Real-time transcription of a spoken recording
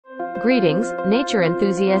Greetings, nature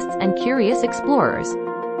enthusiasts and curious explorers.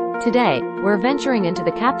 Today, we're venturing into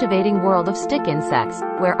the captivating world of stick insects,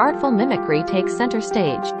 where artful mimicry takes center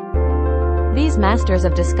stage. These masters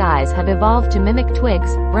of disguise have evolved to mimic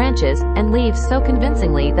twigs, branches, and leaves so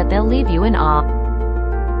convincingly that they'll leave you in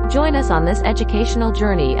awe. Join us on this educational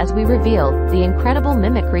journey as we reveal the incredible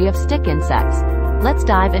mimicry of stick insects. Let's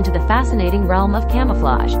dive into the fascinating realm of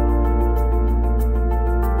camouflage.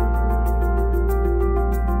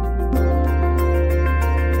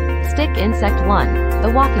 Stick insect 1.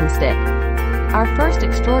 The walking stick. Our first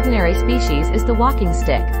extraordinary species is the walking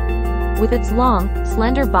stick. With its long,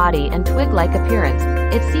 slender body and twig-like appearance,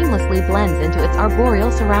 it seamlessly blends into its arboreal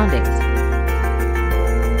surroundings.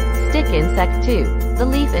 Stick insect 2. The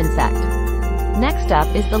leaf insect. Next up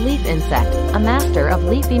is the leaf insect, a master of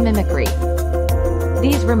leafy mimicry.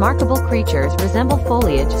 These remarkable creatures resemble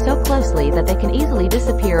foliage so closely that they can easily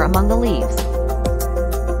disappear among the leaves.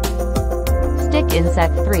 Stick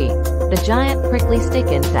insect 3. The giant prickly stick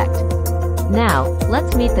insect. Now,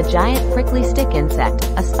 let's meet the giant prickly stick insect,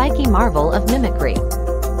 a spiky marvel of mimicry.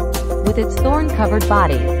 With its thorn-covered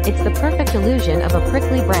body, it's the perfect illusion of a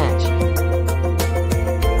prickly branch.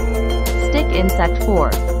 Stick insect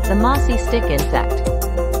 4. The mossy stick insect.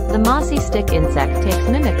 The mossy stick insect takes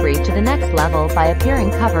mimicry to the next level by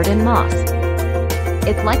appearing covered in moss.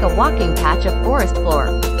 It's like a walking patch of forest floor.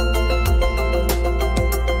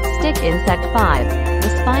 Stick insect 5. The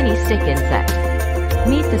spiny stick insect.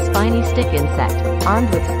 Meet the spiny stick insect,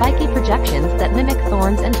 armed with spiky projections that mimic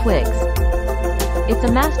thorns and twigs. It's a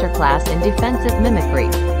masterclass in defensive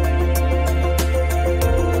mimicry.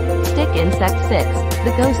 Stick insect 6.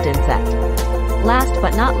 The ghost insect. Last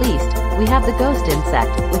but not least, we have the ghost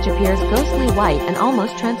insect, which appears ghostly white and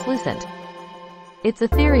almost translucent. Its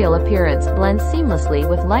ethereal appearance blends seamlessly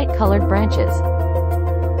with light-colored branches.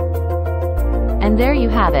 And there you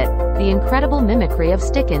have it, the incredible mimicry of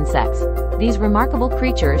stick insects. These remarkable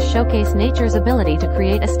creatures showcase nature's ability to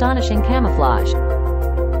create astonishing camouflage.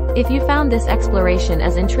 If you found this exploration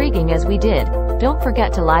as intriguing as we did, don't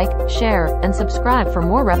forget to like, share, and subscribe for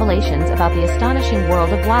more revelations about the astonishing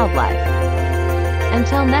world of wildlife.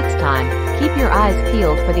 Until next time, keep your eyes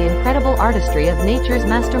peeled for the incredible artistry of nature's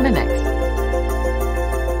master mimics.